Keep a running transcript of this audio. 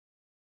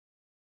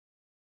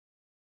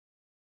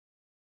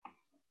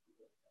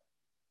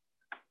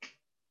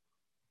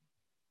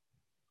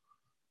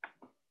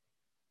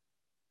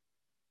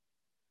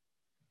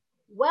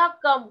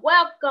Welcome,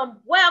 welcome,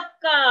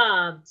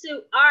 welcome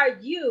to Are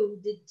You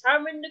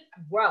Determined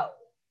to Grow?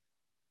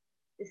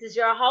 This is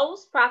your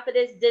host,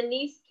 Prophetess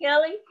Denise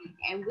Kelly,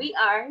 and we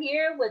are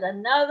here with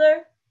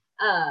another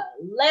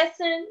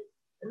lesson,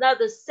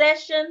 another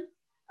session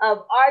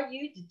of Are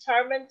You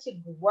Determined to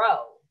Grow?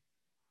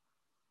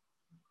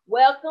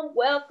 Welcome,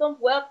 welcome,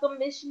 welcome,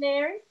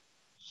 missionary.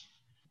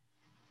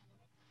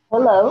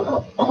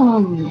 Hello.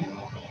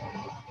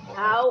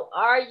 How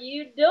are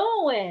you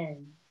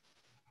doing?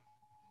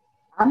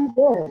 I'm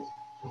good.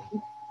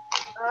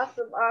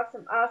 Awesome,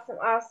 awesome, awesome,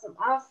 awesome,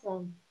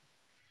 awesome.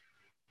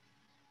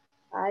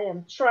 I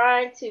am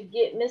trying to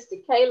get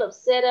Mr. Caleb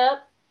set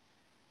up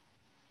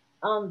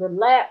on the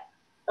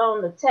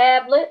on the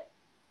tablet.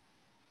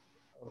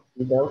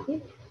 You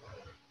dokie.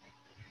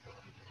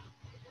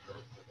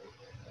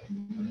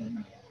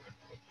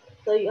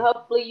 So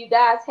hopefully you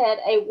guys had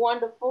a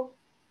wonderful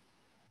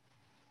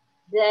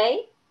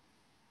day.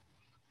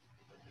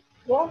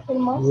 Yeah, pretty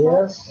much.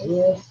 Yes,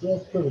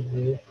 pretty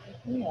good.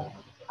 Yeah.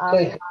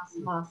 Awesome,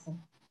 awesome,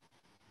 awesome.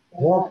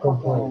 Won't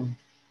complain.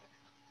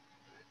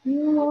 Let's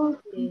You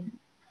see.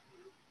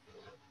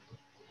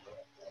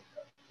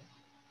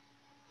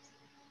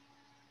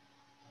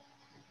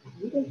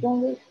 just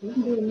don't get, you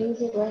can do the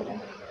music right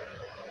now.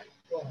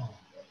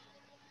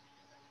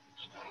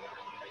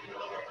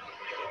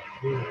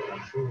 Good,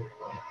 good,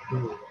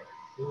 good,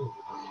 good.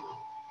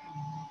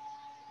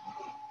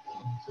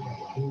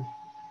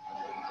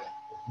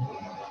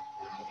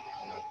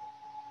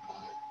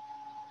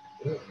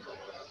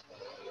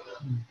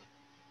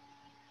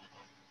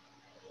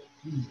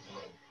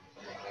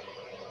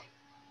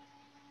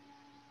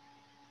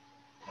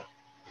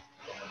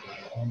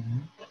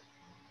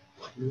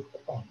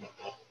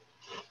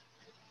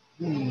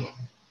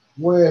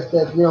 Where's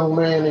that young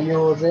man of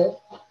yours at?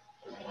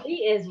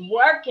 He is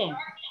working.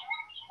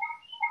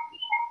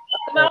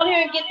 Come on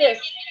here and get this.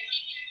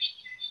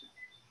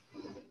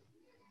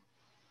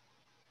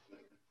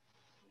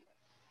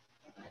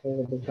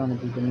 Caleb is going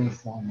to be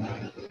Denise right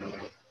now.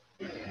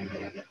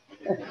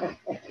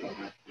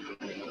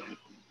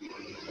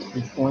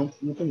 He's going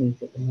to be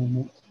Denise at the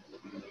moment.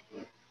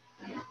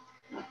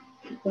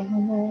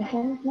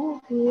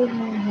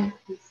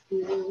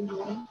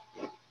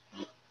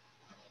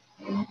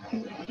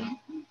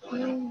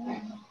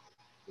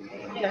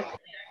 Here.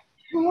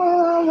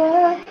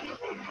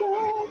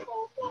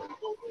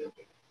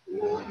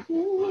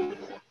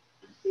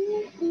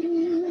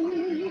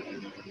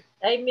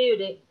 Stay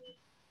muted.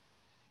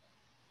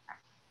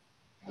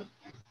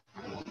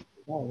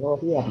 Oh Lord,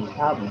 he having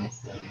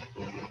problems.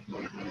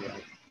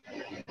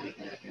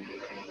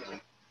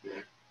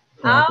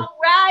 All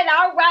right,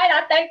 all right.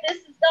 I think this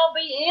is gonna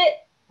be it.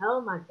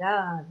 Oh my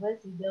God,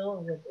 what's he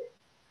doing with it?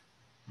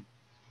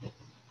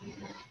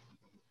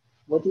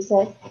 What'd you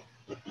say?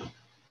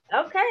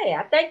 Okay,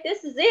 I think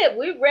this is it.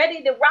 We're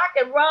ready to rock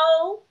and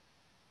roll.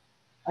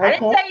 I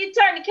didn't Okay. say you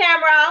turn the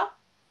camera off.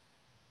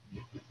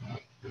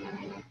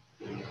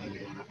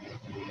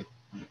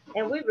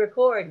 And we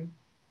recording,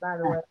 by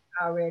the way,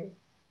 already.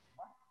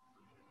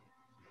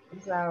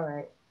 It's all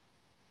right.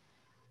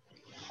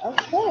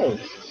 Okay.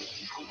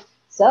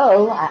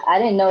 So I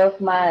didn't know if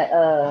my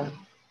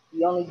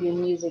you only do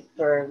music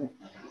for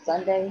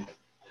Sunday.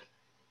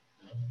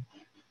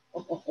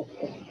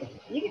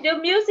 You can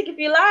do music if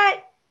you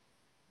like.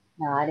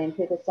 No, I didn't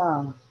pick a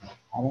song.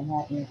 I didn't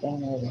have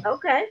anything ready.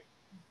 Okay.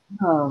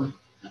 Um,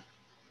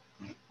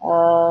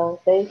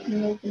 faith,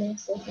 movement,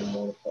 something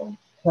beautiful.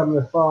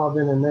 Heavenly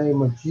Father, in the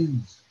name of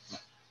Jesus.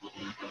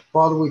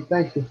 Father, we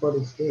thank you for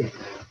this day.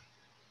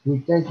 We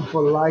thank you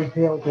for life,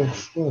 health, and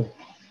strength.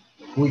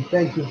 We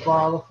thank you,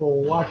 Father,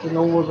 for watching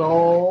over us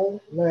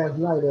all last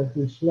night as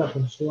we slept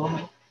in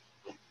slumber.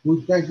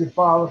 We thank you,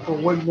 Father, for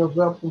waking us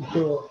up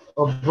into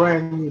a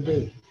brand new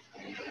day.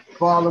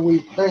 Father, we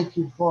thank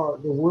you for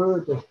the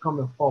word that's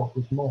coming forth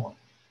this morning.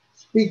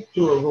 Speak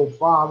to us, oh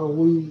Father.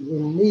 We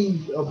in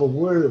need of a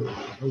word,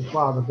 oh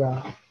Father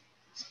God.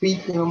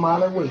 Speak in a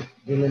mighty way.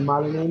 In the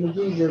mighty name of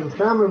Jesus, the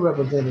family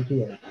represented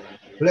here.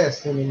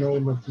 Blessed in the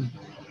name of Jesus.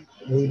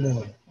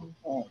 Amen.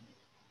 Okay.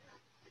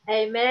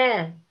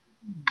 Amen.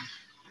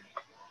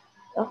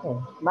 Okay.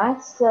 My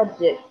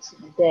subject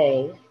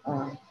today,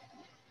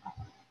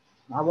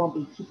 I won't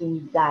be keeping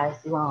you guys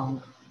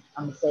long.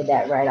 I'm gonna say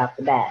that right off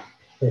the bat.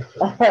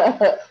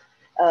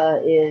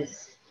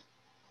 Is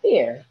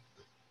fear.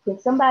 Can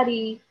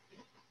somebody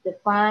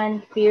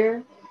define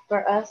fear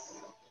for us?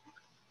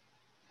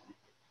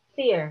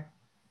 Fear.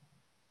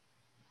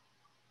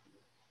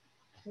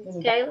 Miss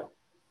Anybody? Caleb.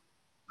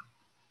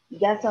 You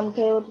got something,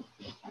 Caleb?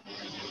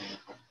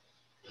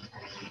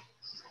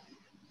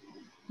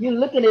 You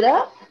looking it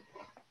up?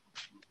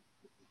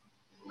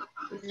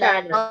 He's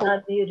trying to No,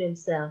 unmute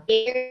himself.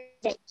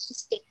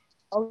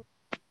 Oh,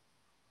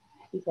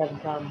 he's having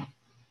problems.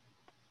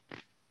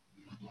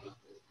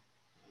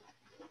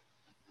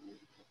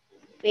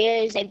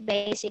 fear is a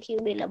basic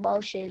human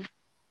emotion.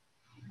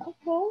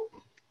 Okay,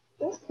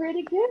 that's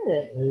pretty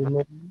good.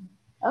 Amen.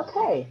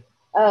 Okay.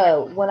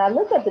 When I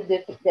look at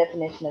the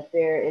definition of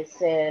fear, it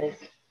says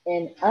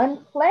an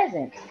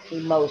unpleasant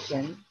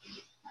emotion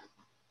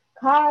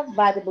caused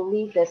by the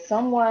belief that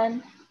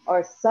someone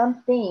or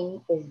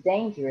something is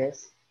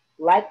dangerous,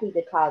 likely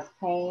to cause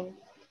pain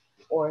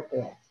or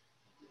threat.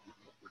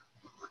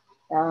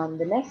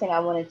 The next thing I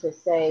wanted to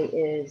say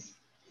is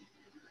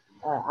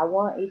I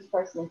want each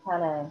person to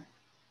kind of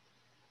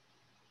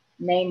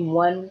name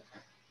one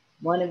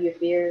of your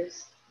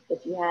fears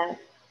that you have.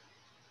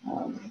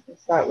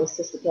 Let's start with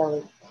Sister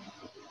Kelly.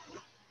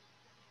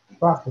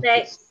 Prophetess.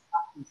 Snakes.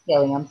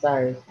 Kelly, I'm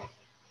sorry.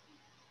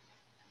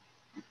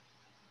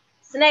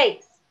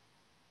 Snakes.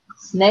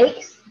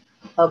 Snakes.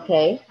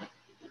 Okay.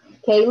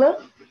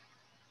 Caleb.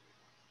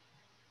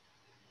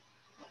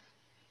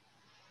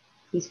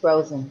 He's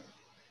frozen.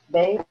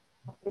 Babe.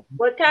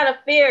 What kind of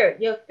fear?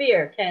 Your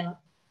fear, Caleb.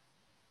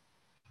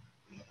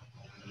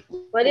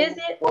 What is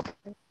it?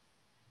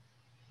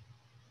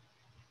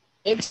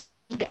 It's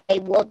a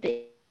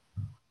whooping.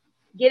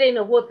 Getting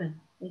a whooping,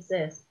 he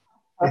says.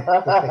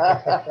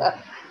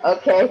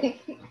 Okay.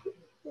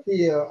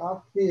 I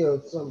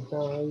feel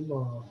sometimes,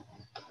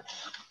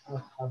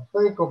 I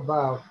think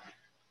about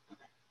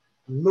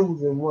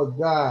losing what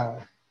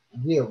God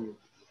gave me.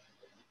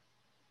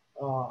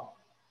 Uh,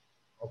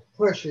 a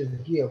precious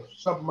gift,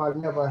 something I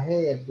never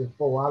had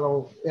before. I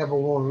don't ever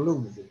want to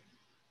lose it.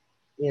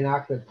 And I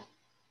could,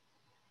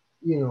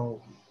 you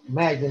know,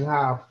 imagine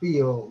how I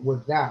feel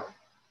without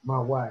my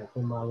wife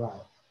in my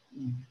life.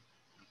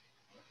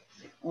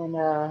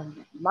 And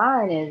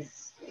mine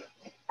is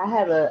I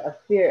have a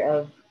fear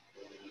of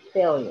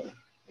failure,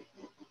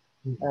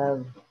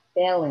 of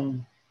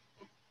failing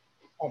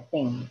at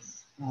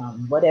things,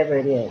 whatever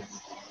it is.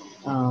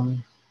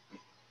 Um,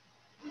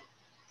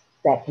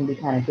 that can be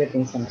kind of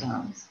gripping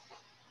sometimes.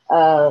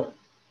 Uh,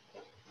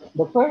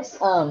 the first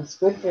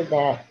scripture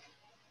that,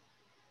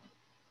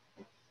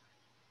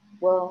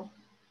 well,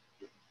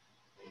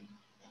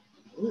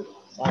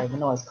 sorry, the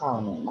noise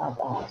calling me. My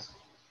gosh.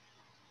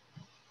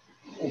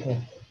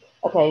 Okay.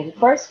 Okay, the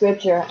first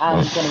scripture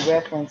I'm going to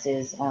reference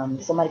is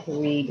somebody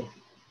can read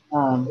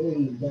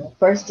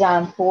 1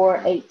 John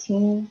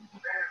 4:18.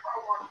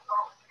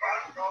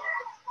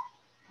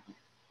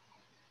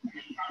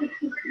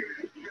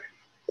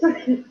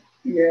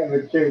 Yeah,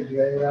 the church,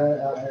 man.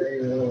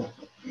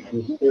 I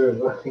disturb.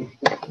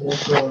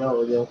 What's going on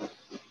with you?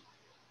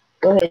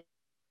 Go ahead.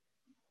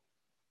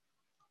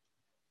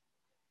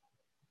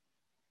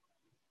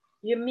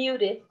 You're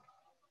muted.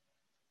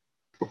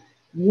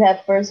 You have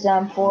 1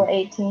 John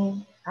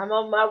 4:18. I'm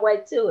on my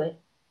way to it.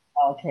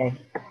 Okay.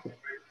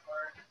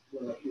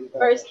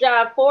 1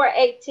 John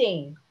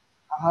 4:18.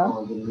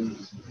 Uh-huh.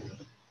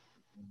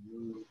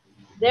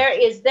 There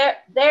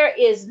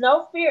is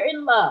no fear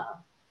in love,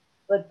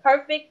 but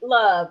perfect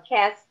love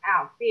casts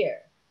out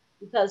fear,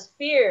 because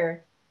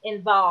fear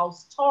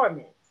involves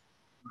torment.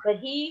 But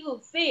he who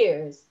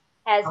fears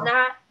has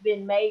not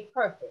been made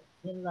perfect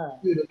in love.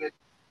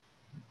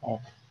 Okay.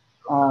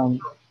 Um,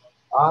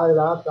 All right,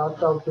 I'll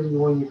talk to you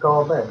when you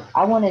call back.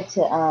 I wanted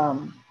to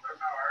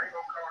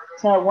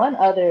tell one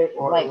other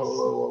like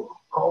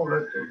Call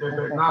that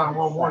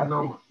 911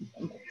 number.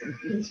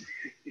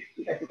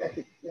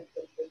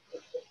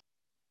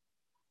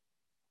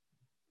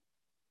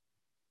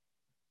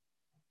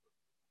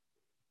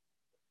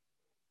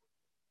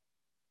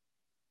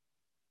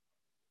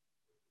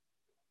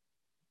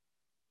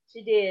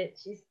 She did.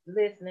 She's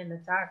listening to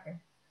talking.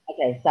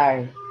 okay,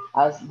 sorry.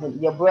 I was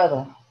your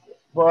brother.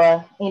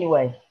 Boy,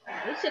 anyway.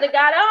 You should have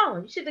got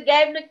on. You should have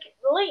gave him the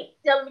link.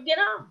 Tell him to get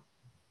on.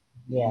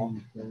 Yeah.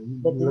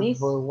 But Denise,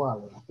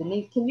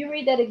 can you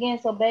read that again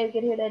so babe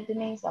can hear that,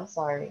 Denise? I'm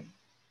sorry.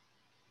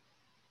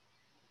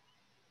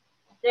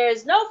 There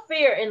is no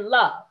fear in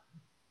love,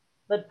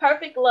 but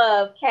perfect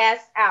love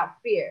casts out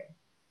fear,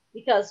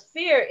 because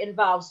fear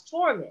involves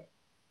torment.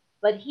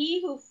 But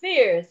he who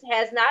fears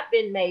has not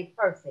been made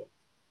perfect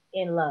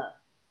in love.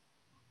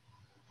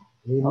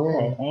 Amen.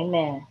 Okay,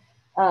 amen.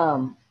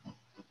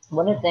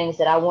 One of the things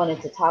that I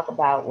wanted to talk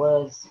about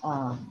was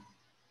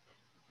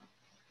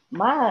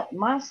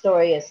my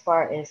story as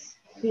far as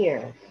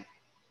fear.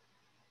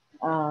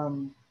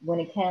 When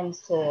it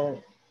comes to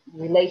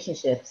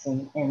relationships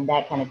and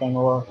that kind of thing,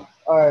 or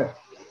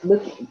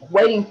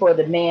waiting for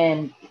the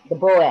man, the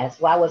Boaz.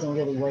 Well, I wasn't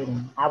really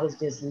waiting. I was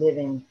just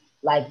living,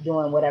 like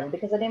doing whatever,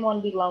 because I didn't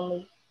want to be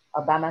lonely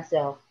or by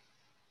myself.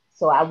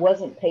 So I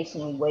wasn't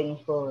patiently waiting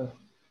for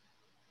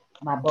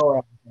my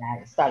Boaz. And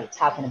I started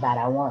talking about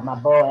I want my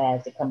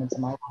Boaz to come into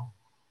my life.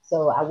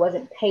 So I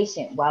wasn't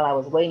patient while I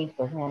was waiting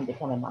for him to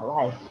come in my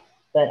life.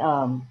 But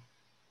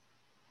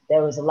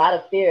there was a lot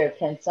of fear.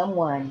 Can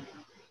someone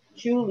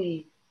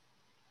truly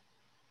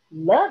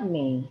love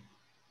me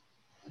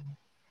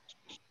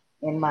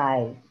in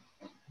my,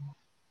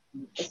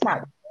 it's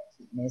not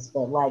wretchedness,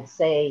 but like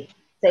say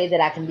that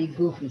I can be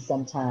goofy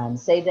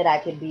sometimes, say that I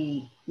can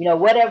be,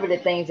 whatever the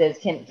things is,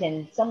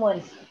 can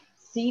someone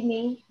see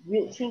me,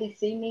 really truly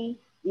see me,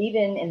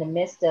 even in the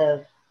midst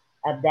of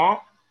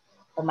that,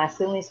 of my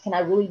silliness? Can I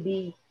really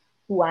be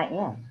who I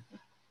am,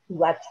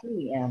 who I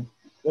truly am,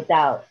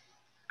 without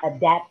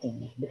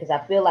adapting, because I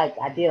feel like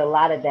I did a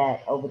lot of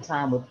that over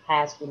time with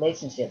past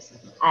relationships.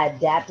 I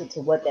adapted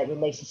to what that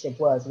relationship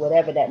was,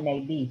 whatever that may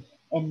be,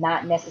 and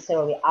not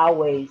necessarily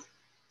always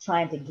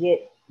trying to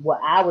get what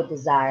I would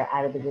desire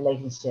out of the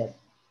relationship.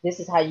 This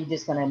is how you're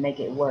just going to make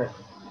it work.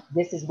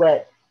 This is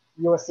what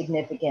your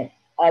significant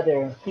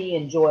other, he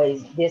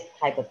enjoys this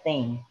type of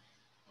thing,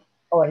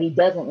 or he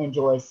doesn't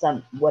enjoy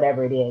some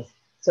whatever it is.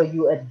 So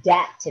you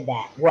adapt to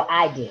that. Well,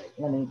 I did.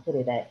 Let me put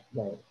it that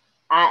way.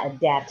 I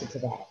adapted to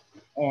that.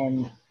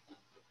 And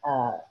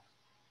uh,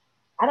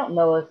 I don't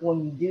know if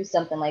when you do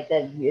something like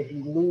that, if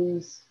you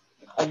lose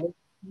a little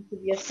piece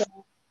of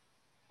yourself,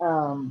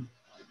 um,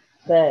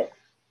 but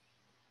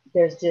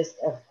there's just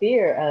a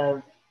fear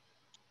of,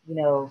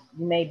 you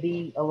may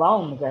be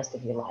alone the rest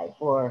of your life,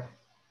 or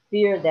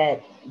fear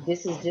that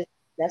this is just,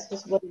 that's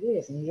just what it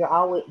is. And you're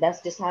always,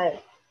 that's just how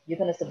you're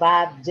going to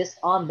survive just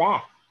on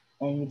that.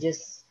 And you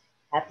just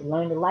have to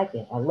learn to like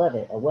it or love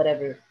it or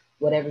whatever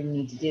you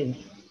need to do.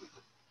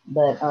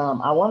 But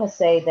I want to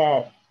say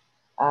that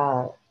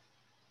uh,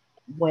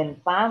 when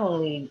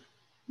finally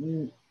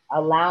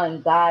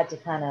allowing God to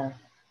kind of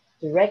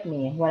direct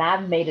me, and when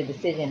I've made a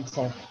decision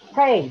to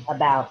pray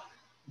about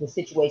the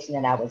situation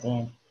that I was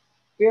in,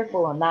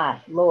 fearful or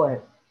not,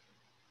 Lord,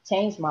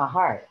 change my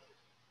heart.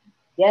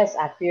 Yes,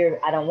 I fear,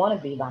 I don't want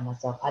to be by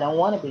myself. I don't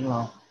want to be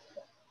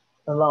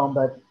alone,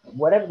 but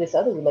whatever this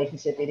other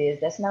relationship it is,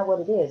 that's not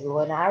what it is,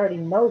 Lord. And I already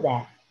know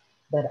that,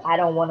 but I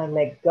don't want to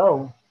let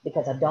go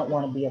because I don't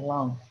want to be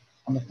alone.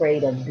 I'm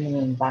afraid of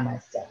being by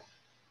myself.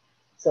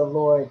 So,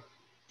 Lord,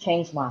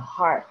 change my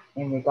heart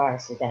in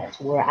regards to that,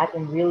 to where I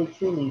can really,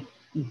 truly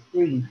be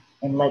free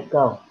and let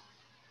go.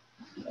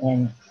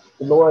 And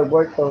the Lord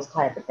worked those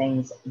type of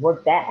things,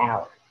 worked that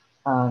out.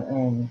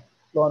 And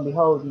lo and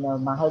behold,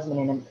 my husband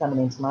ended up coming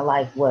into my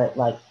life,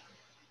 like,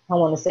 I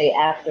want to say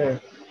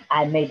after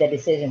I made that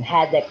decision,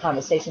 had that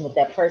conversation with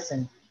that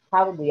person,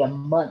 probably a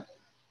month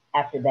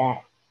after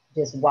that,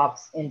 just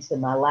walks into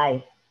my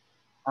life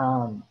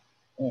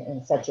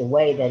in such a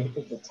way that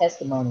it's a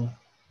testimony.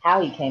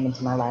 How he came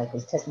into my life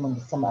is testimony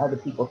to some other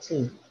people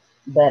too,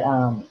 but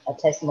a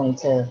testimony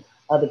to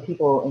other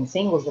people and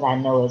singles that I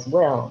know as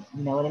well.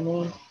 You know what I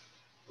mean?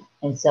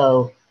 And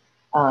so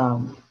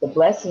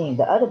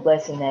the other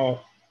blessing that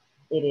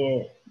it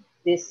is,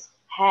 this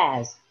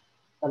has,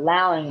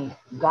 allowing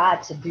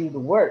God to do the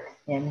work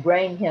and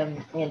bring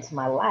him into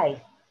my life,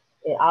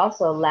 it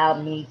also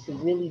allowed me to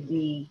really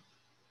be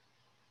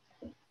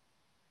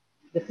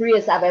the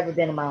freest I've ever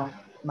been in my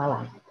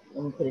life.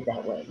 Let me put it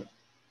that way.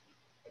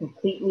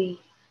 Completely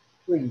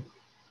free.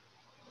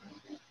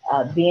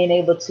 Being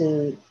able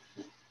to,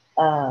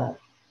 uh,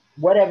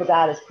 whatever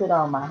God has put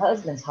on my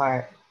husband's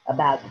heart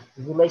about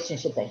the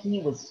relationship that he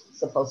was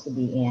supposed to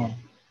be in,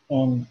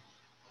 and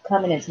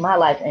coming into my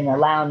life and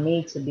allowing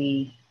me to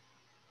be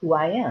who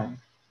I am.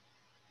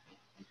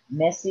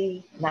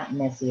 Messy, not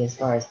messy as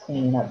far as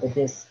cleaning up, but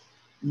just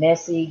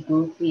messy,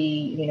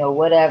 goofy,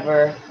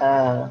 whatever,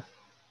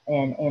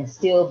 and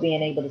still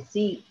being able to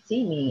see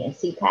me and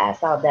see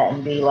past all that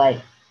and be like,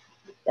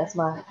 that's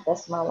my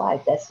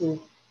life. That's who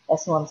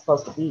I'm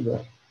supposed to be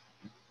with.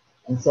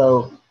 And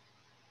so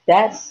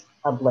that's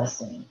a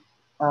blessing.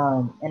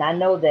 And I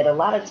know that a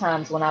lot of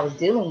times when I was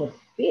dealing with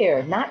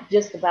fear, not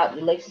just about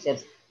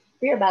relationships,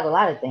 fear about a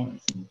lot of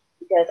things,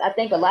 because I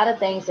think a lot of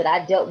things that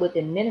I dealt with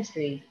in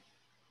ministry,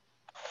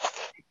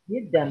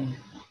 did them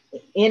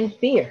in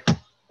fear,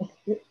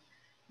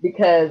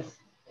 because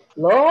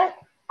Lord,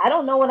 I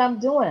don't know what I'm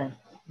doing,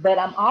 but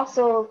I'm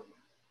also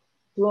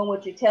doing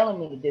what you're telling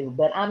me to do,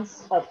 but I'm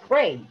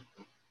afraid.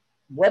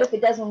 What if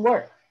it doesn't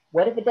work?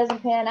 What if it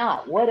doesn't pan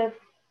out? What if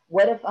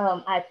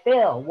I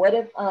fail? What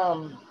if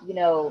uh,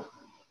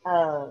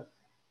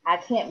 I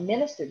can't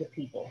minister to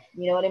people?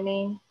 You know what I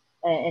mean?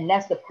 And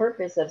that's the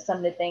purpose of some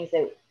of the things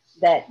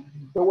that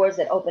doors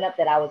that open up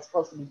that I was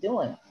supposed to be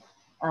doing.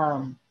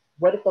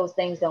 What if those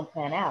things don't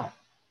pan out?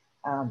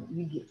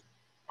 You get,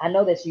 I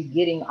know that you're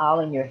getting all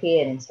in your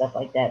head and stuff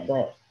like that,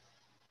 but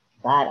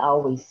God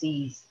always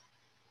sees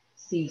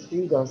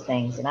through those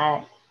things. And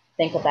I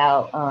think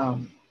about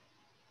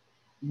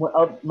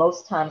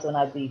most times when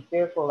I'd be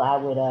fearful, I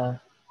would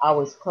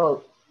always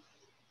quote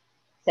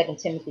 2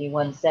 Timothy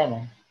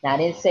 1:7. Now I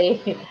didn't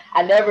say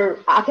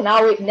I can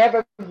always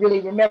never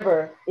really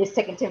remember it's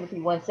 2 Timothy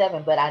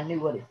 1:7, but I knew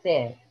what it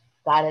said.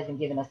 God hasn't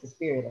given us the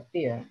spirit of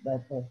fear,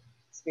 but the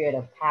spirit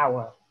of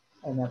power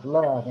and of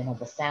love and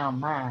of a sound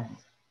mind.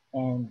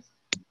 And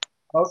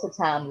most of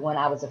the time when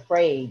I was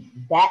afraid,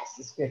 that's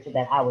the scripture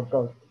that I would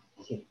go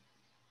to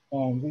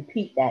and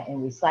repeat that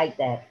and recite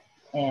that.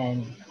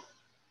 And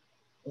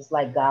it's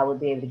like God would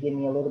be able to give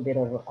me a little bit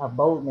of a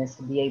boldness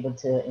to be able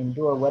to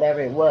endure whatever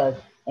it was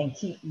and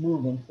keep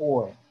moving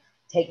forward,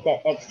 take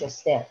that extra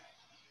step.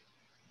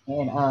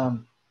 And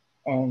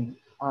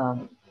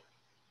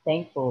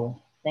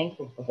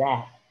thankful for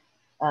that.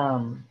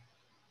 Um,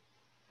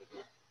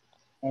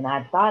 and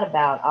I thought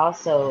about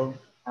also,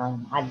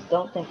 I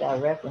don't think I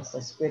referenced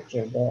a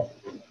scripture, but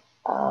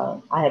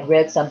I had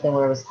read something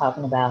where it was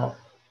talking about,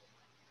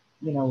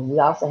 we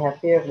also have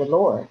fear of the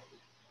Lord,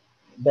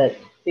 but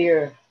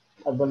fear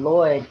of the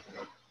Lord,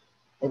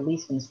 at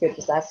least from the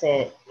scriptures I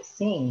said,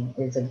 seeing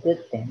is a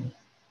good thing.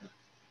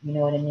 You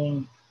know what I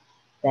mean?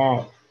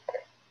 That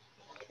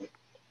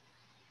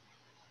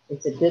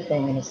it's a good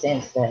thing in the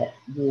sense that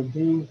you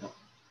do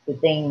the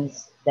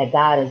things that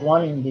God is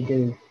wanting you to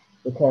do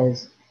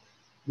because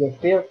you're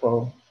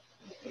fearful.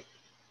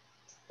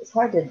 It's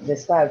hard to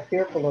describe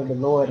fearful of the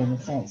Lord in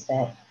the sense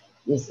that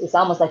it's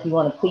almost like you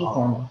want to please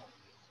Him.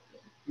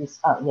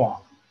 Yeah,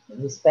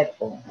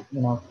 respectful,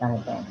 kind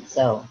of thing.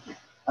 So,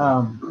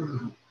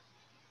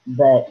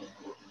 but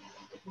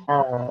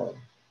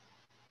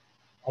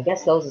I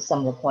guess those are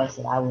some of the points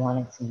that I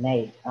wanted to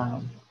make.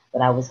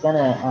 But I was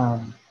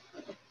gonna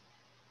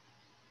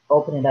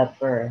open it up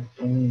for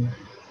any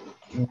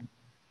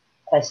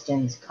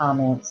questions,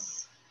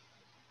 comments,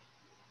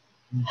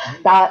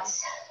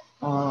 thoughts.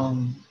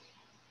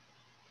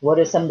 What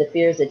are some of the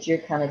fears that you're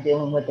kind of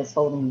dealing with that's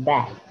holding you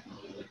back?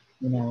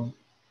 Kind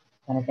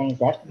of things.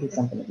 That could be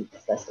something to be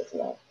discussed as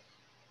well.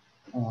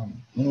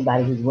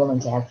 Anybody who's willing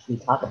to actually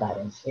talk about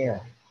it and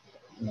share,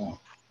 the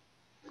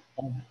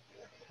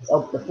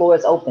floor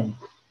is open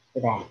for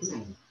that.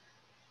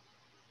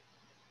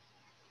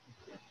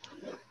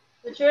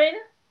 Katrina?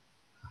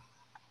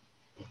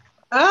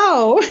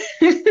 Oh,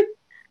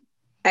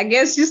 I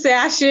guess you say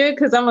I should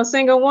because I'm a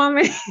single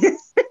woman.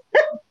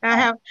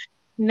 I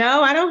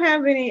don't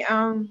have any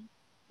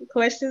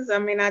questions. I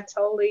mean, I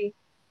totally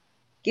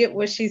get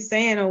what she's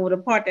saying or the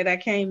part that I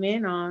came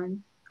in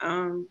on.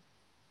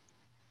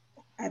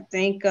 I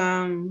think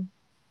a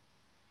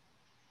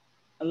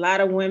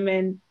lot of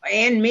women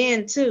and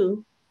men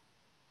too,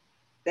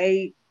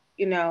 they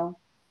don't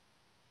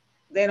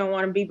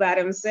want to be by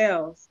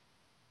themselves.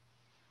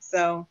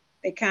 So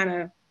they kind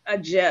of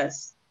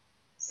adjust.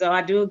 So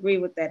I do agree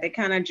with that. They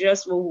kind of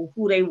adjust with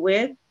who they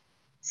with,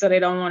 so they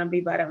don't want to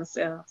be by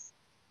themselves.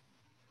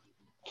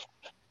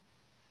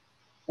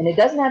 And it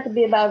doesn't have to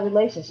be about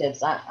relationships.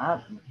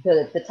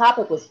 The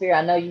topic was fear.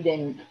 I know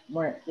you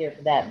weren't here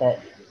for that, but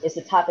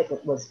the topic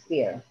was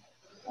fear.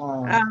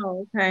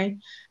 Oh, okay.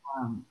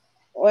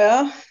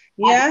 Well,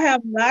 yeah, I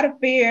have a lot of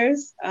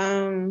fears.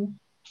 I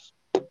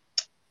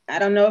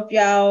don't know if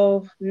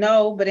y'all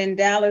know, but in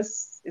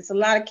Dallas, it's a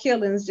lot of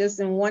killings just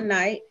in one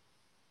night.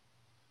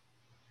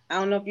 I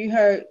don't know if you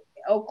heard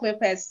Oak Cliff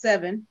had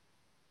 7.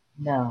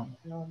 No.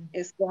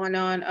 It's going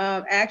on.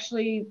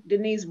 Actually,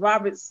 Denise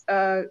Roberts'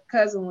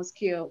 cousin was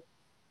killed.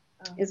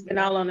 It's been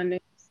all on the news.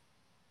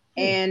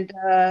 And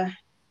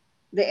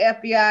the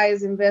FBI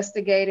is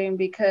investigating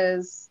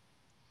because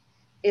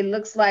it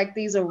looks like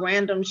these are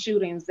random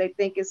shootings. They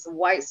think it's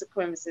white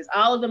supremacists.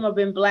 All of them have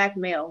been black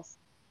males.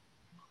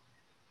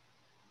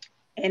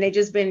 And they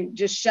just been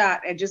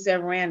shot at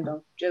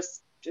random,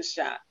 just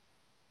shot.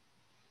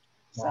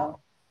 So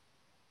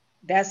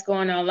that's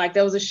going on. Like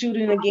there was a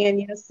shooting again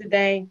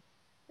yesterday.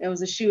 There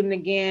was a shooting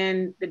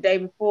again the day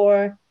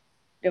before.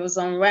 There was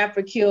on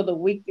Radford Kill the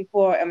week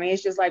before. I mean,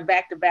 it's just like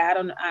back to back.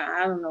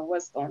 I don't know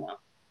what's going on.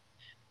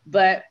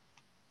 But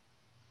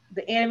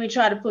the enemy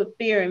tried to put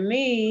fear in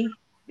me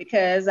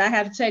because I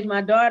have to take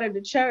my daughter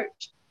to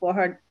church for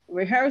her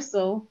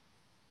rehearsal,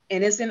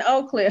 and it's in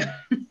Oak Cliff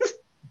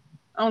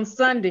on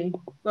Sunday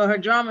for her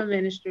drama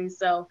ministry.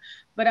 So,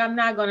 but I'm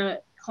not going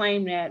to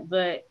claim that.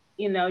 But,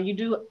 you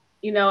do,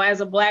 as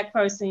a Black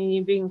person,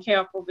 you're being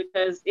careful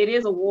because it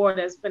is a war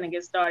that's going to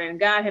get started. And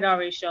God had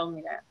already shown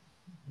me that.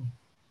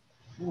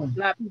 A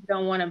lot of people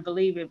don't want to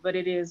believe it, but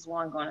it is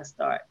one going to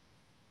start.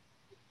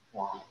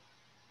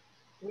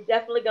 We're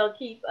definitely going to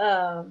keep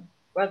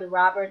Brother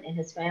Robert and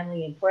his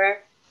family in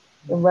prayer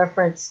in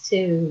reference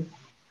to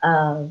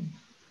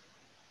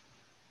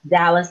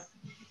Dallas,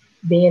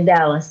 being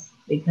Dallas,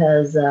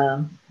 because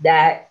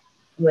that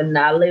when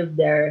I lived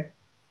there,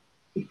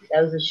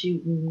 there was a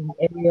shooting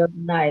every other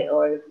night,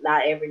 or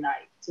not every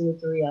night, 2 or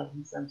 3 of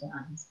them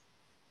sometimes.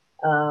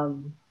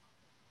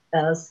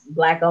 That's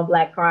black on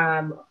black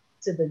crime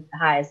to the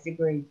highest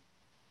degree.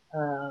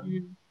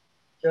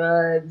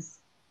 Drugs,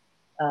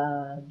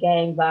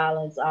 gang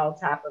violence, all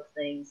type of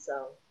things.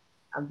 So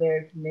I'm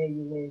very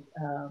familiar with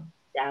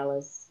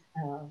Dallas.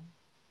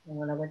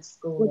 When I went to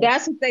school. Well,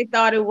 that's what they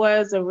thought it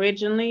was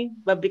originally,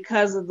 but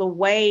because of the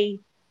way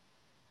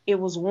it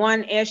was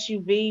one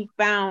SUV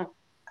found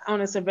on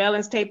a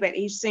surveillance tape at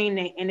each scene,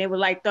 and they were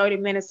like 30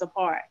 minutes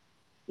apart,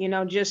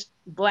 just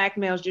black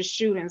males just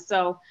shooting.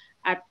 So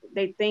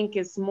they think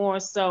it's more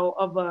so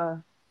of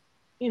a,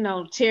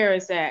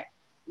 terrorist act,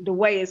 the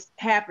way it's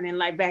happening,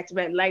 like back to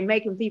back, like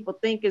making people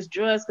think it's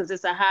drugs because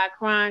it's a high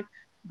crime.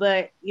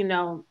 But,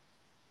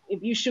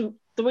 if you shoot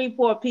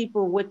 3-4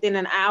 people within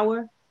an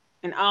hour,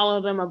 and all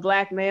of them are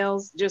black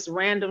males, just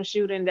random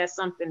shooting, that's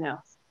something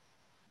else.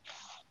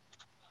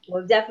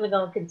 We're definitely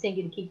going to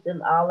continue to keep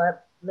them all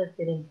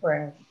uplifted in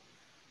prayer.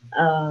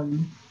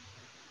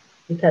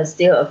 Because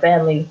still a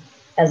family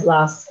has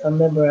lost a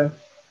member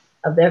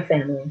of their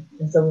family.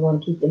 And so we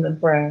want to keep them in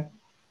prayer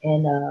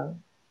and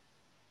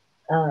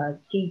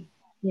keep,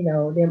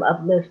 them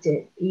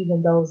uplifted,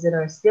 even those that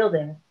are still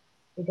there.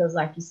 Because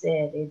like you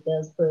said, it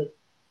does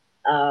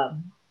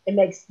it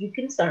makes you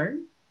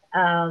concerned.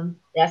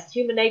 That's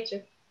human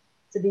nature.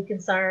 to be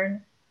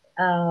concerned.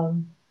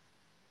 Um,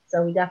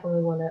 so we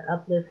definitely want to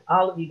uplift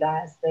all of you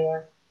guys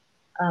there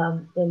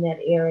in that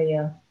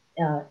area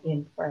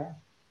in prayer.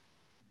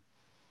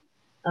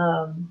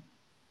 Um,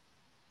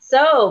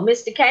 so,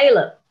 Mr.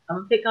 Caleb, I'm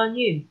gonna pick on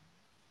you.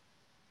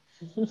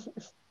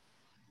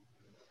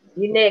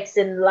 You next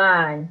in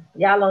line.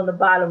 Y'all on the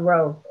bottom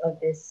row of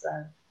this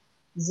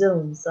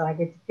Zoom, so I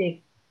get to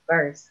pick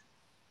first.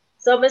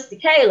 So, Mr.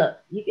 Caleb,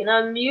 you can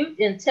unmute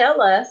and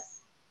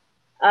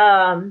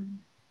um,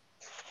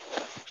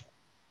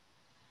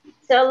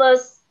 tell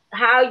us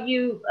how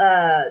you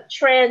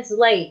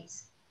translate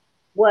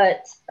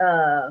what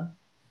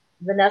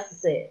Vanessa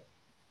said.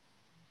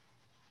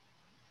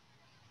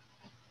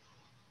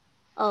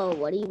 Oh,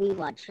 what do you mean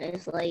by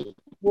translate?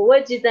 Well,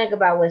 what did you think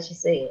about what she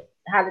said?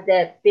 How did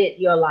that fit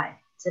your life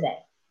today?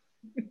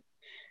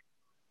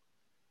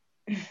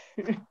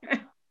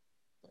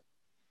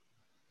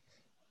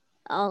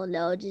 Oh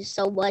no, just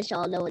so much I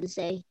don't know what to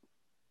say.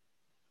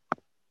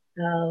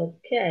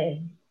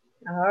 Okay.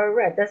 All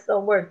right. That's gonna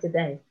work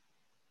today.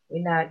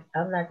 I'm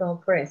not gonna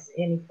press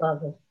any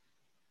further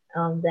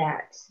on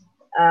that.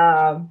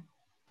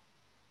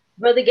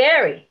 Brother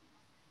Gary,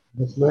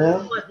 Yes,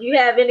 ma'am. you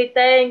have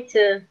anything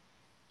to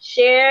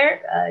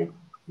share?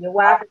 Your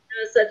wife has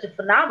done such a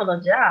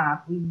phenomenal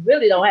job. We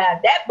really don't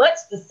have that much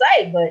to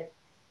say, but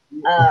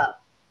The,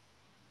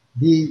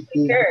 the,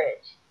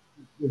 encourage.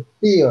 the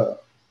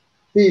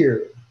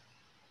fear,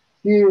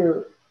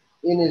 fear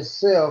in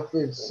itself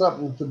is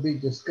something to be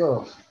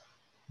discussed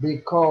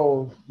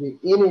because the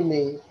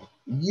enemy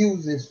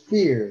uses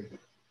fear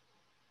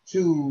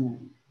to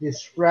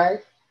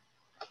distract,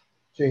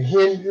 to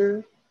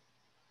hinder,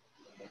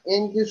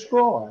 and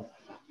destroy.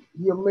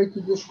 He'll make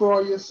you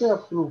destroy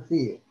yourself through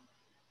fear.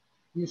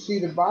 You see,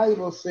 the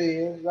Bible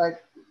says,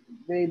 like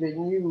David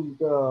used,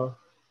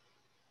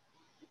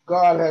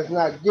 God has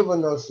not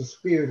given us a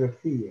spirit of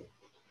fear.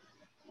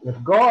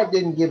 If God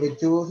didn't give it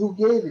to us, who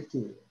gave it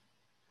to us?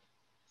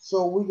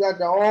 So we got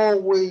to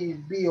always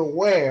be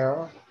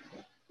aware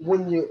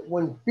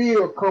when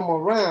fear come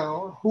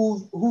around,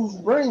 who's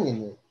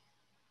bringing it?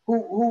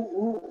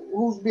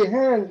 Who's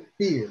behind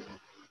fear?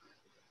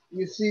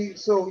 You see,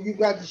 so you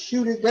got to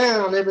shoot it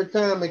down every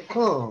time it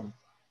comes.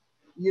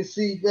 You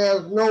see,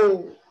 there's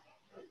no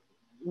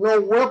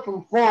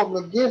weapon formed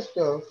against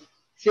us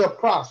shall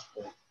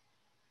prosper.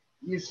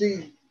 You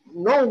see,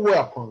 no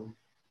weapon,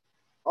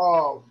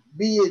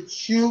 be it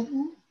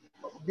shooting,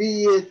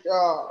 be it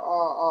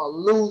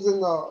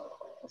losing a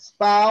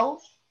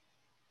spouse,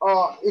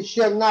 it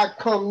shall not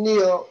come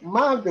near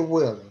my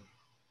dwelling.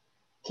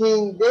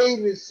 King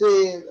David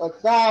said,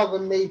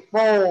 1,000 may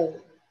fall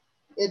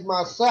at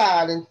my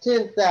side and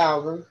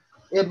 10,000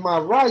 at my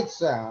right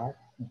side,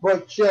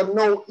 but shall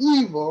no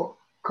evil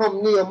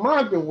come near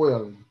my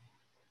dwelling.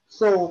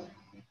 So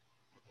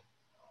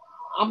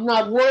I'm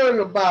not worried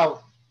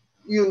about,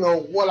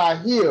 what I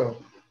hear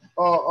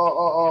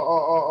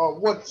or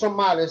what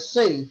somebody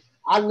say.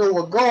 I know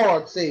what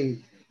God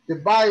said. The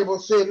Bible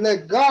said,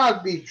 let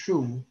God be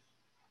true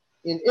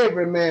and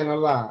every man a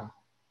lie.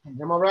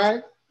 Am I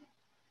right?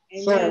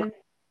 So Amen.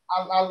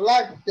 I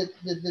like the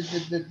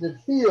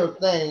fear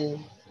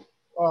thing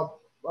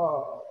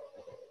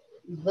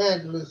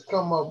evangelists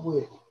come up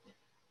with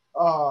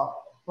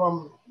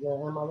from, yeah,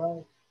 am I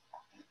right?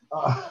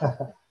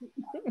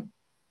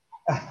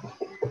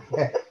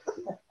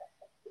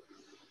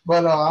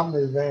 But I'm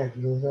the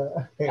evangelist.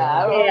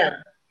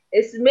 Yeah,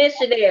 it's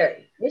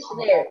missionary,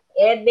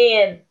 and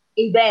then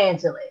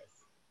evangelist.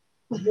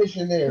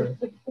 Missionary.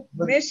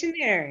 But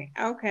Missionary.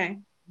 Okay.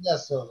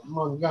 yes, sir,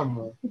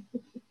 Montgomery.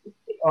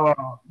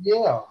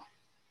 Yeah,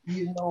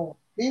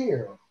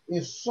 fear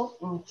is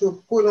something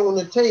to put on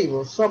the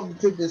table, something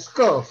to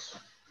discuss.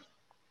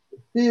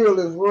 Fear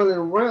is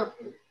running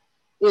rampant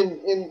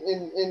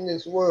in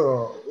this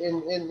world,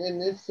 and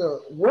it's a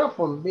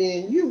weapon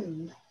being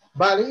used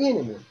by the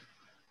enemy.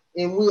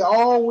 And we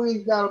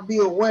always got to be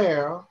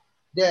aware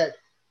that,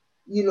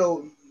 you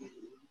know,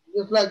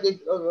 just like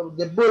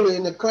the bully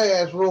in the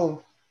classroom,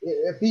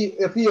 if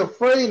he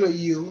afraid of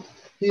you,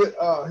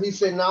 he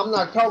said, "No, I'm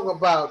not talking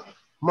about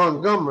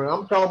Montgomery.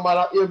 I'm talking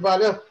about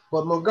everybody else.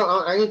 But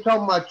Montgomery, I ain't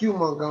talking about you,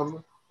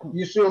 Montgomery.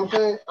 You see what I'm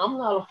saying? I'm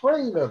not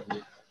afraid of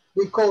you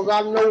because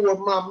I know what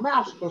my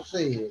master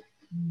said.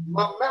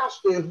 My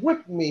master is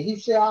with me. He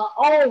said, I'll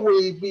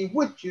always be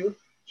with you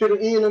to the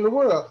end of the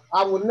world.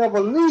 I will never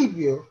leave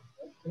you."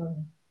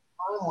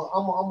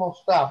 I'm gonna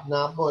stop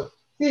now, but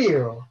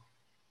fear,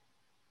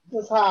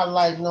 just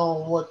highlighting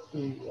on what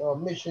the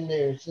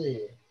missionary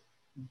said.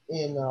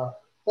 And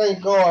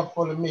thank God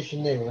for the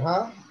missionary,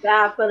 huh?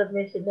 God for the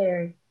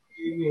missionary.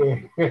 Yeah.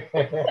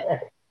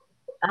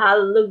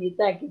 Hallelujah.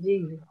 Thank you,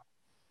 Jesus.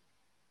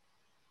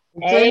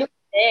 Tina?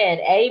 Amen.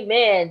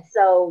 Amen.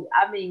 So,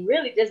 I mean,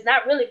 really, there's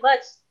not really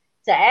much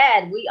to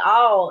add. We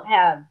all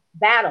have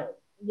battled,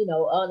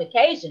 on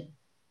occasion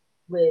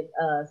with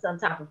some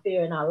type of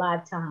fear in our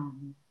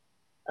lifetime.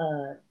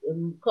 The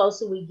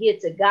closer we get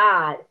to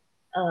God,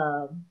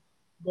 um,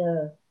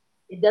 the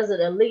it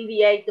doesn't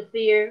alleviate the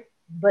fear,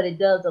 but it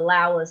does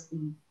allow us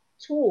the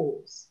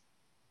tools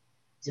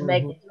to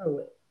make it through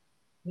it.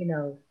 You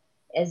know,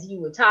 as you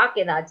were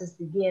talking, I just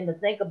began to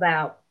think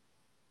about,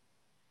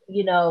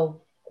 you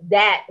know,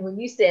 that when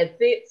you said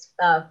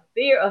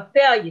fear of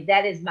failure,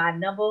 that is my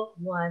number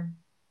one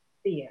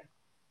fear.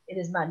 It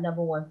is my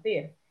number one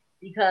fear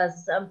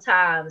because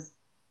sometimes,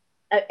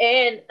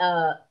 and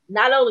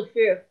not only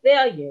fear of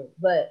failure,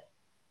 but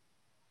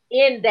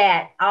in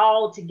that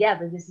all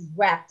together, this is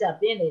wrapped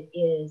up in it,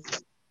 is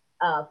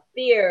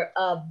fear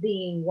of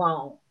being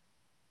wrong,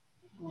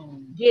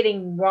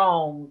 getting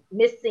wrong,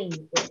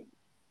 missing it.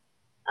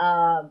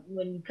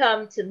 When you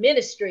come to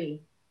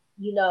ministry,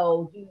 you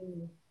know,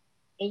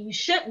 you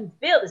shouldn't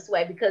feel this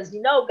way because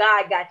you know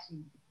God got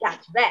you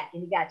back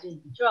and He got you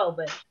in control.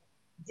 But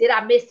did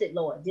I miss it,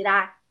 Lord? Did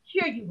I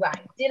hear you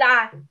right? Did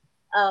I,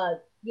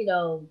 you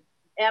know,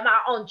 am I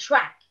on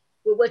track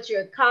with what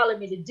you're calling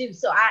me to do?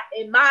 So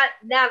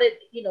now that,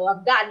 you know,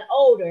 I've gotten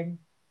older and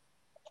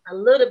a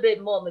little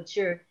bit more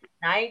mature,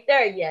 I ain't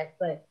there yet,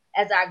 but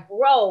as I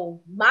grow,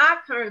 my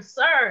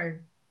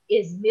concern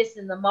is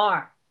missing the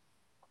mark,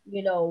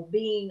 you know,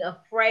 being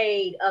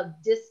afraid of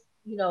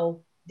you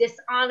know,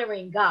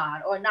 dishonoring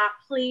God or not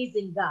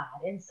pleasing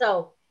God. And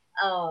so,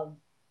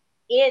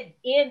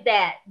 in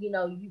that, you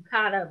know, you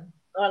kind of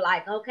are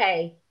like,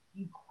 okay,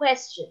 you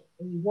question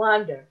and you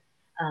wonder,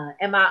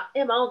 am I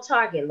on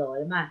target,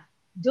 Lord? Am I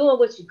doing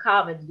what you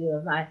called me to do?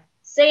 Am I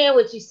saying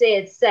what you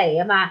said say?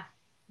 Am I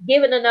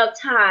giving enough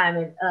time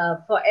and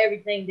for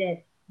everything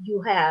that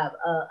you have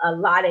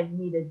allotted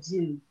me to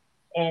do?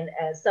 And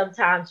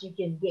sometimes you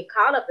can get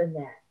caught up in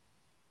that,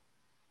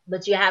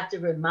 but you have to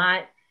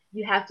remember.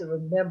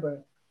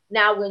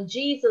 Now, when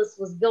Jesus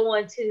was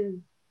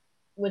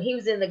when he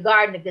was in the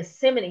Garden of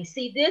Gethsemane,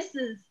 see, this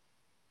is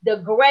the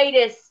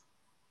greatest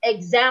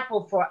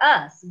example for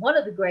us, one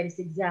of the greatest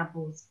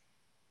examples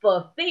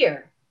for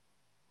fear,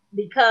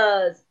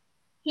 because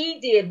he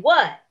did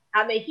what?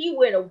 I mean, he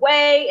went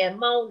away and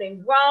moaned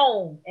and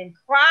groaned and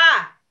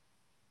cried,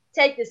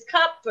 take this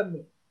cup from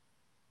me.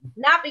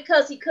 Not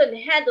because he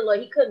couldn't handle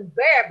it, he couldn't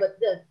bear, but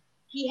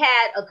he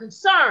had a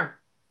concern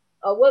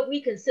of what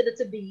we consider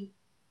to be,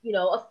 you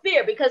know, a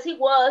fear, because he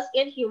was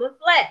in human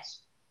flesh.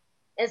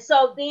 And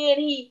so then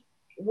he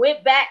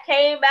went back,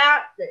 came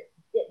out,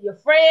 your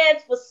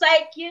friends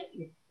forsake you.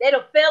 They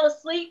done fell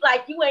asleep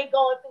like you ain't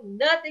going through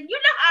nothing. You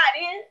know how it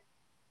is.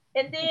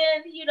 And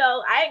then, you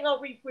know, I ain't gonna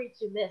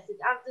re-preach your message.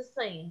 I'm just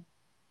saying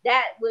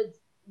that was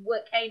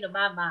what came to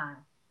my mind.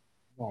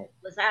 Right.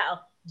 Was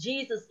how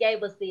Jesus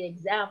gave us the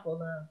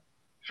example of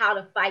how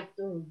to fight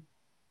through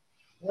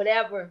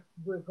whatever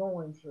we're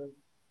going through,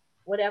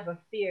 whatever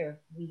fear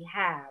we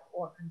have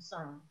or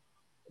concern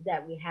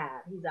that we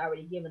have. He's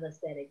already given us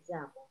that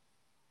example.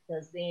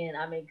 Because then,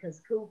 I mean,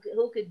 because who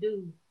could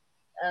do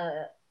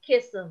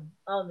kiss them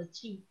on the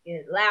cheek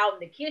and allow them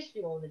to kiss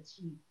you on the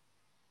cheek,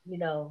 you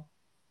know,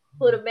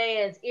 put a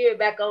man's ear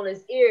back on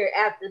his ear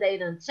after they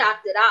done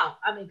chopped it off.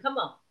 I mean, come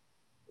on.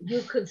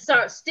 You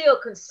still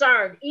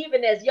concerned,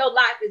 even as your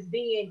life is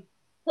being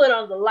put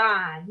on the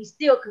line. You're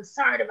still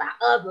concerned about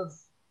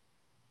others.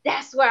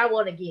 That's where I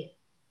want to get.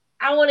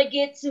 I want to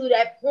get to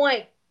that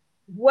point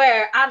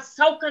where I'm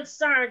so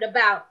concerned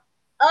about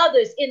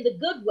others in the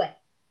good way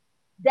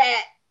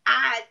that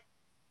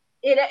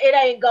it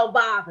ain't gonna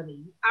bother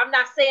me. I'm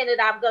not saying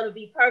that I'm gonna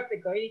be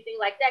perfect or anything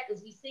like that,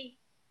 because we see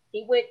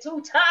he went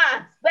 2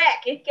 times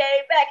back and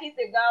came back. He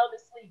said, "Go to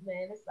sleep,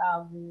 man. It's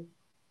all good."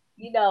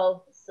 You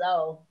know,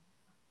 so,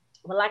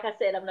 but like I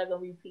said, I'm not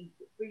gonna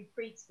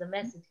re-preach the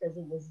message because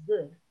it was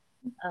good.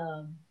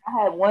 I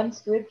had one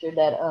scripture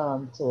that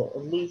to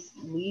at least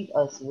leave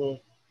us with,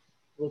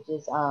 which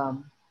is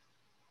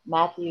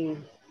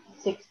Matthew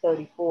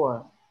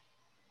 6:34.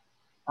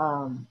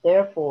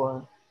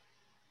 Therefore,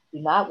 do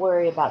not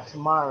worry about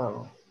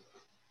tomorrow,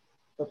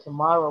 for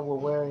tomorrow will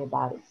worry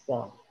about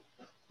itself.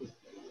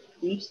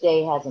 Each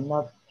day has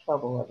enough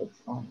trouble of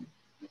its own.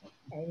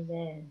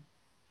 Amen.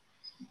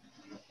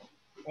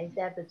 Ain't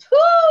that the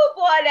truth,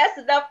 boy? That's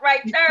enough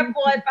right there,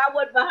 boy. If I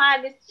wasn't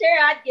behind this chair,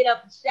 I'd get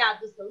up and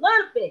shout just a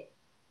little bit.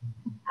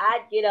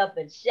 I'd get up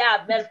and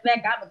shout. Matter of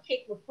fact, I'm gonna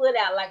kick my foot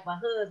out like my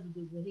husband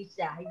do when he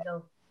shout. He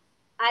go,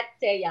 I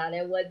tell y'all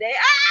that one day.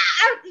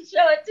 I have to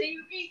show it to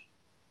you, Pete.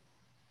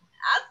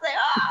 I say,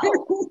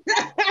 oh,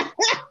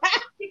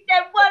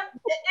 that one.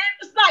 It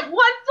was like 1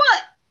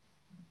 foot.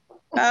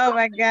 Oh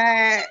my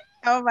God.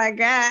 Oh my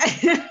God.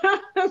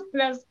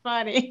 That's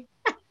funny.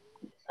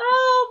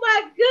 Oh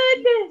my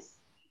goodness.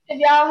 If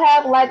y'all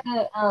have like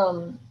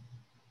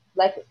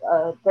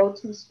a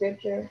go-to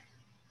scripture,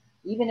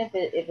 even if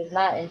it's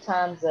not in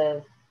times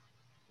of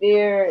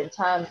fear, in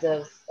times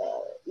of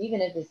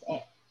even if it's,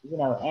 you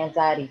know,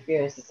 anxiety,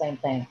 fear, it's the same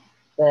thing,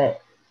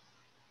 but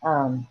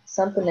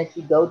something that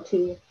you go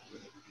to,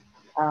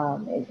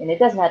 and it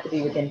doesn't have to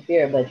be within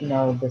fear, but you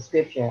know, the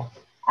scripture,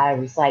 I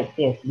recite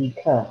this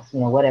because, you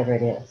know, whatever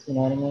it is, you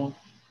know what I mean?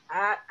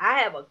 I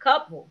have a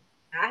couple.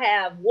 I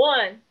have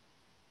one,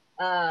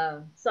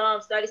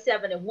 Psalms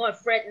 37:1,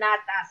 fret not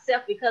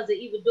thyself because of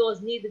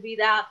evildoers, neither be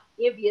thou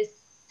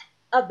envious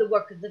of the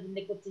workers of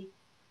iniquity,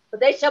 for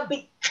they shall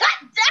be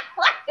cut down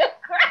like a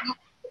grass.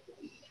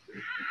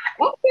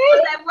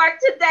 was at work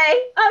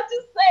today. I'm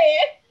just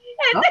saying.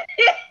 And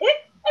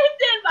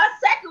then my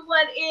second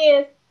one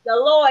is, the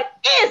Lord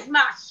is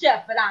my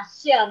shepherd, I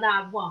shall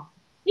not want.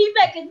 He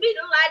maketh me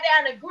to lie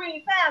down in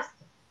green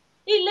pasture.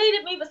 He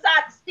leadeth me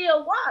beside the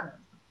still water.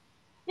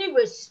 He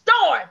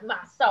restored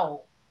my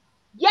soul.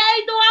 Yea,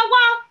 do I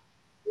walk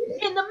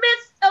in the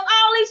midst of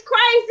all these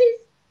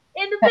crazies,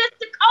 in the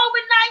midst of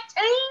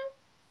COVID-19,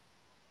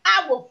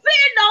 I will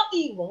fear no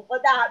evil, for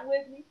thou art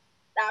with me.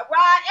 Thy rod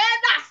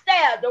and thy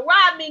staff. The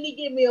rod mean he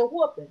give me a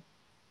whooping.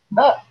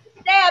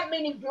 Stab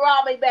mean he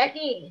draw me back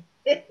in.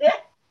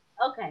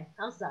 Okay,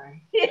 I'm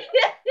sorry.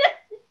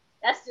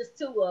 That's just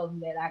two of them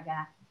that I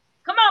got.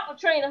 Come on,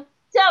 Patrina,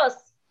 tell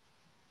us.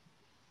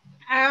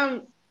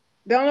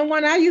 The only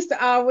one I used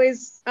to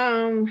always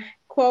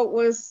quote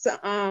was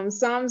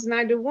Psalms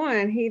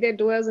 91. He that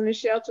dwells in the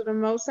shelter of the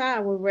Most High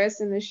will rest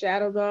in the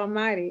shadow of the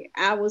Almighty.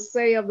 I will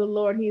say of the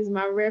Lord, He is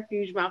my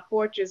refuge, my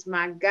fortress,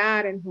 my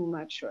God in whom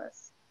I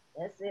trust.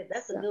 That's it.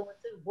 That's a good one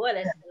too. Boy,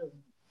 that's a good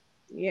one.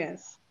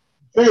 Yes.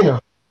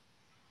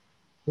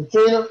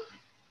 Katrina.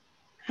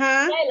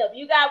 Huh? Caleb,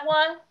 you got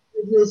one?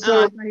 What's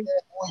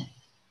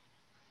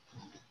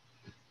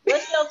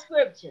your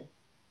scripture?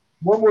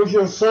 What was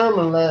your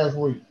sermon last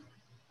week?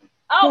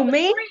 Oh, Who,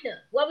 me?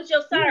 Patrina, what was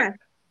your sermon? Yeah.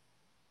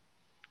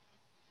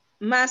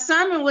 My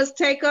sermon was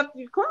take up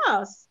your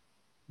cross.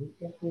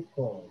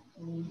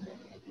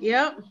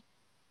 Yep.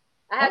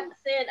 I have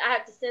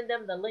to send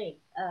them the link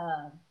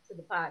to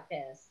the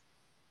podcast.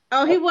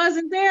 Oh, he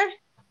wasn't there?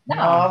 No,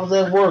 I was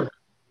at work.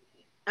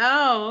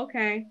 Oh,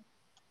 okay.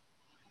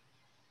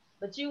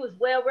 But you was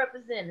well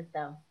represented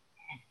though.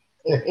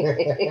 And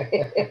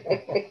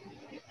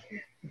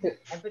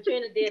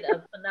Patrina did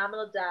a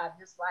phenomenal job,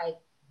 just like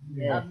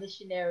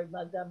missionary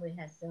Montgomery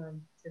has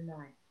done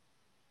tonight.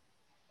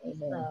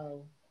 Amen.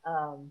 So,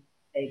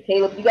 hey,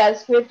 Caleb, you got a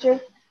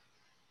scripture?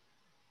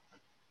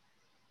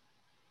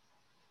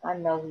 I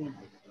know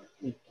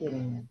he's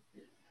kidding.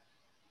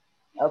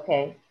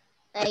 Okay.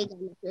 I ain't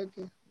got no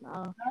scripture.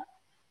 No.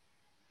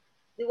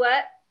 do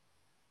what?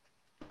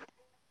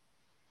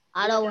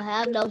 I don't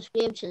have no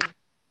scripture.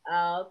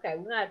 Oh, okay.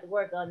 We're gonna have to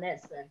work on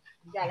that, sir.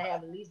 You gotta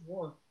have at least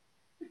one.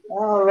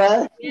 All right.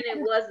 And it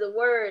was the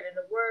word, and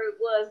the word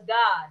was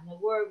God, and the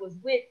word was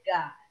with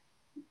God.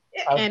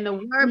 And the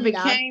word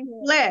became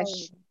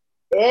flesh.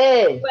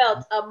 Yes.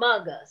 Dwelt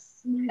among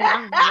us.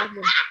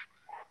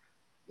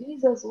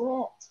 Jesus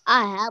wept.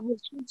 I have a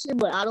scripture,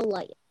 but I don't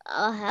like it.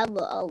 I have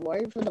a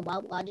word from the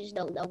Bible. I just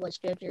don't know what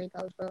scripture it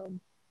comes from.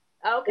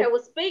 Okay,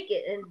 well, speak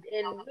it, and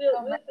we'll figure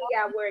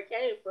out where it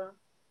came from.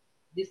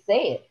 Just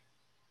say it.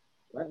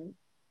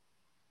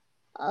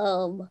 I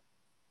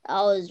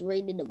was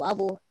reading the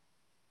Bible,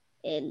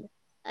 and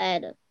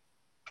I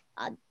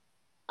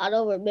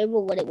don't remember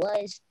what it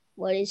was.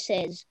 What it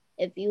says: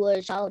 if you are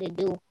a child and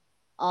do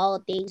all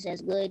things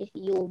as good,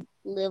 you will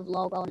live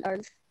long on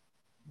earth.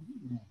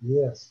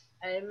 Yes.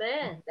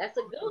 Amen. That's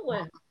a good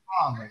one.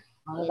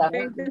 I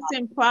think it's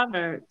in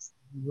Proverbs.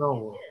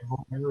 No.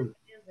 Yes, it is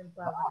in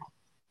Proverbs.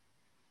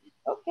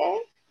 Okay.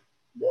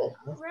 Good.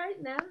 All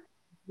right now.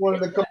 One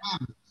of the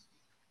commandments.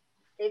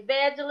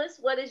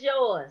 Evangelist, what is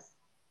yours?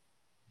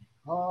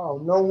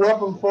 Oh, no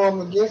weapon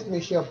formed against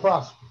me shall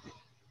prosper.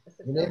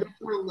 And Good. every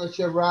tongue that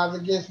shall rise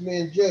against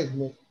me in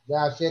judgment,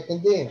 thou shalt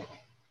condemn.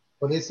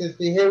 For this is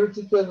the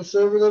heritage of the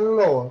servant of the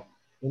Lord,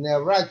 and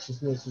their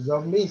righteousness is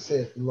of me,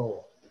 saith the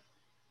Lord.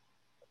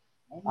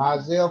 Amen.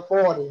 Isaiah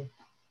 40.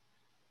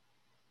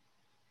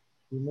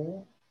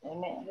 Amen.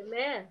 Amen.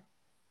 Amen.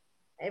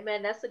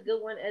 Amen. That's a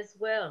good one as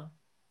well.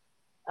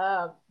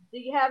 Do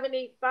you have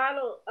any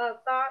final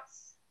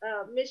thoughts,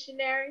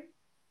 missionary?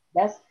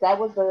 That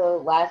was the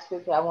last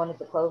scripture I wanted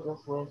to close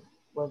us with.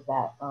 Was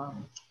that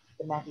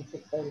the Matthew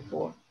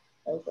 6:34?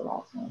 That was the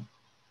last one.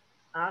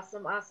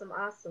 Awesome, awesome,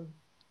 awesome.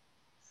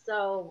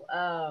 So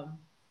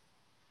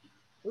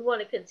we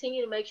want to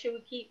continue to make sure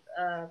we keep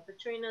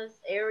Patrina's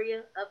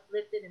area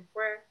uplifted in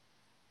prayer.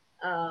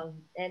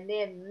 And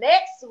then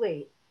next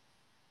week,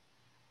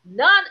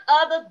 none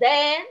other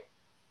than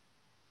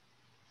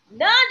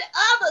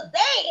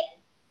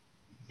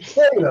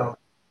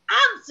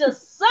I'm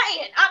just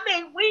saying, I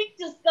mean, we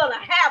just gonna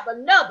have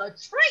another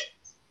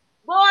treat.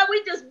 Boy,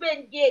 we just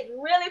been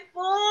getting really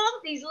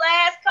full these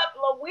last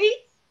couple of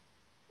weeks.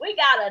 We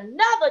got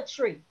another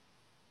treat.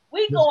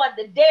 We going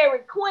to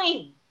Dairy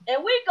Queen,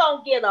 and we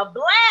gonna get a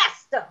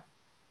blaster.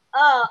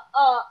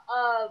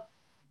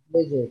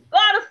 Blizzard.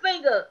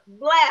 Butterfinger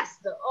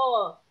blaster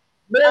or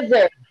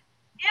Blizzard.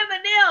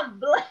 M&M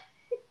blaster.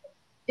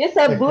 It's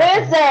a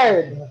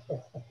blizzard.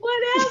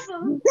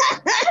 Whatever.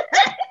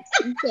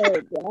 You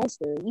said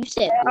blaster. You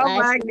said Oh my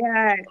blaster.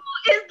 God.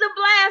 Who is the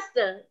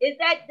blaster? Is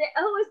that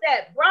who is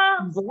that?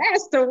 Brahms?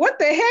 Blaster? What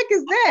the heck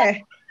is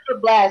that? The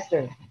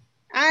blaster.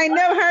 I ain't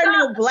never heard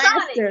no Sonic.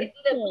 blaster. Is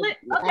it a okay.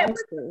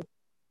 Blaster.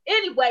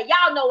 Anyway,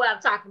 y'all know what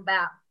I'm talking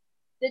about.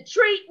 The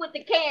treat with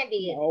the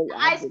candy in it. No, The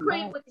I ice did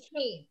cream not. with the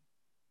candy.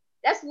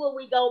 That's what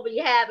we gonna be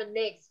having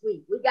next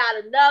week. We got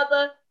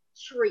another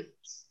treat.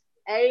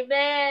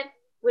 Amen.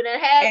 We done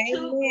had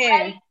two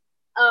Amen.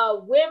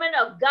 women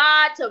of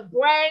God to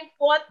bring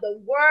forth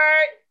the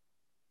word.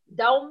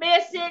 Don't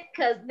miss it,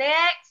 because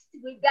next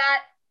we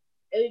got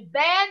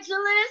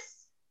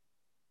Evangelist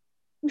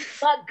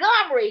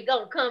Montgomery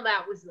gonna come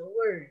out with some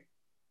word.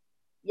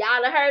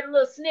 Y'all have heard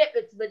little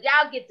snippets, but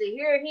y'all get to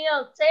hear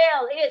him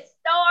tell his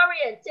story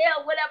and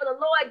tell whatever the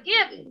Lord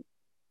give him.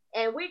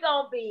 And we're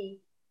gonna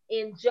be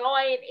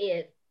enjoying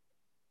it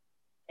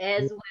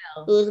as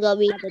well. Who's gonna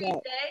be after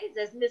that? Days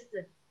as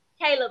Mr.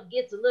 Caleb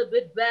gets a little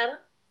bit better,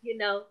 you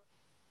know.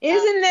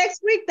 Isn't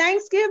next week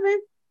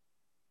Thanksgiving?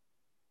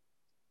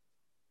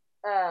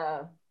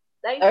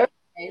 Thanksgiving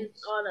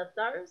is on a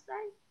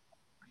Thursday.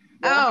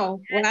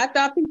 Oh, well, I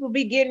thought people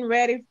be getting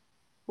ready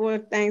for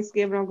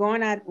Thanksgiving or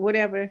going out,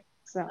 whatever.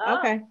 So,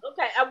 okay.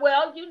 Okay.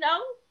 Well, you know,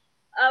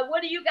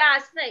 what do you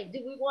guys think?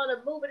 Do we want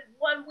to move it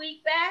 1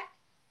 week back?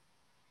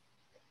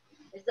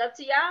 It's up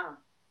to y'all.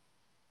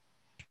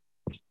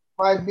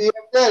 Might be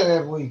up there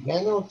that week.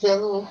 Ain't no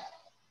telling.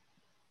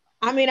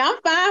 I mean,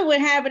 I'm fine with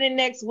having it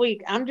next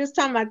week. I'm just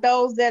talking about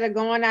those that are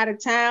going out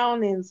of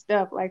town and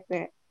stuff like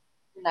that.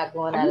 You're not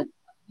going out of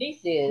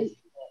Denise is.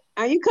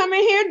 Are you coming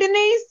here,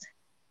 Denise?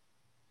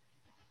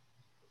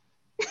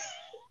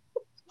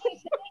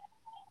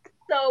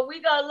 So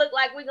we gonna look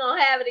like we're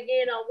gonna have it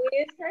again on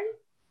Wednesday.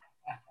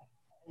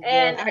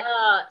 And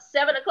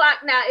 7 o'clock.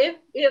 Now,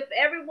 if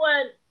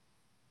everyone,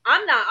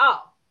 I'm not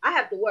off. I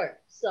have to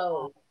work.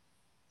 So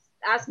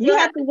I still you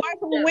have to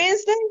work on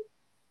Wednesday?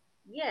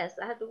 Yes,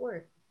 I have to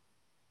work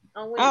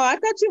on Wednesday. Oh, I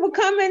thought you were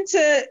coming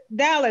to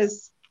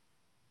Dallas.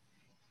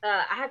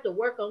 I have to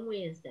work on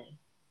Wednesday.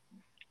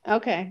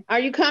 Okay. Are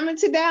you coming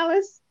to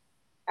Dallas?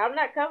 I'm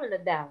not coming to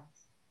Dallas.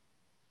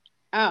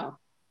 Oh.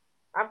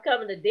 I'm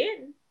coming to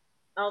Denton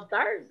on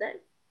Thursday.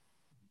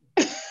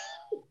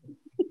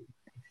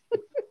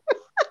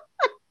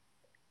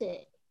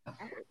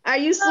 Are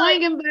you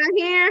swinging by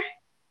here?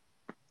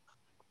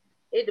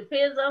 It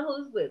depends on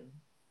who's with me.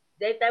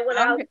 Ain't that what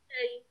I was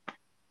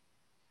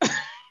saying?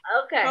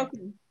 Okay.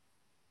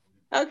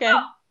 Okay.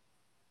 Oh.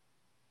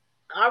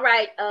 All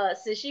right.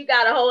 Since you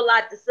got a whole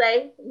lot to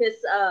say,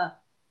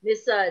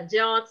 Miss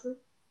Johnson,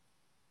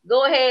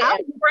 go ahead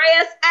and pray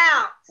us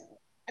out.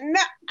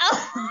 No.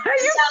 Are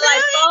you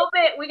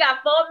we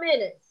got 4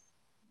 minutes.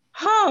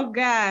 Oh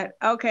God.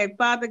 Okay,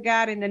 Father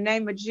God, in the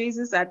name of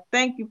Jesus, I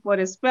thank you for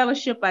this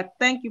fellowship. I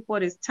thank you for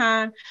this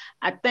time.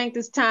 I thank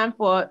this time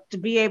to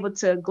be able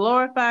to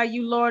glorify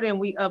you, Lord, and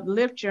we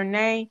uplift your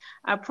name.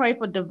 I pray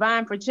for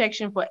divine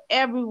protection for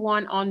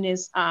everyone on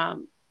this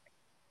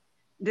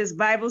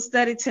Bible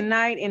study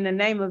tonight. In the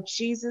name of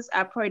Jesus,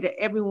 I pray that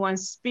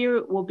everyone's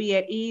spirit will be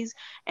at ease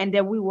and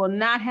that we will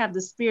not have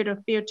the spirit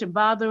of fear to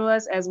bother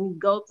us as we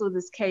go through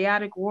this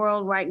chaotic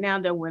world right now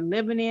that we're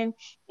living in.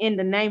 In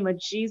the name of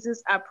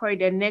Jesus, I pray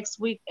that next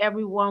week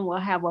everyone will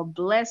have a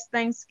blessed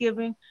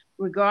Thanksgiving,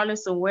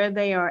 regardless of where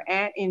they are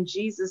at, in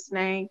Jesus'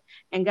 name.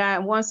 And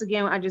God, once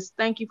again, I just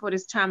thank you for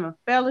this time of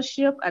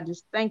fellowship. I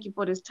just thank you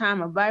for this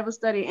time of Bible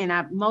study. And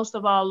most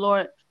of all,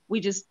 Lord, we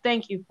just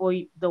thank you for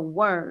the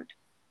word.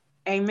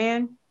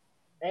 Amen.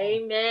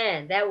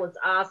 Amen. That was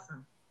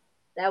awesome.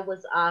 That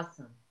was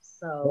awesome.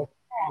 So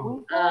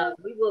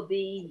we will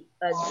be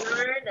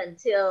adjourned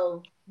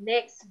until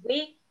next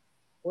week,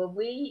 when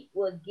we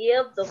will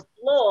give the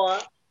floor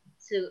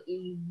to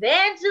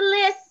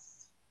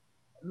Evangelist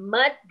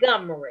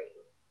Montgomery.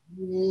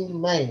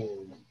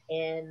 Amen.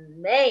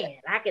 And man,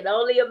 I can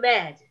only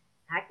imagine.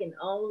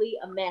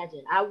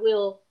 I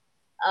will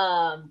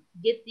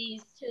get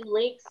these 2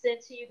 links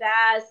sent to you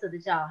guys so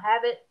that y'all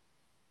have it.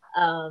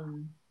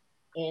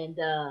 And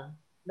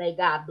may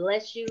God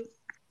bless you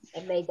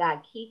and may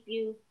God keep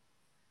you.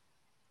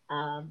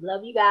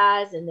 Love you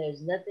guys, and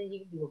there's nothing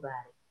you can do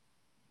about it.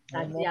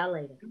 Talk to y'all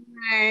later.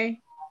 Bye.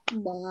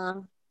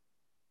 Bye.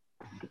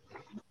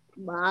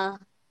 Bye.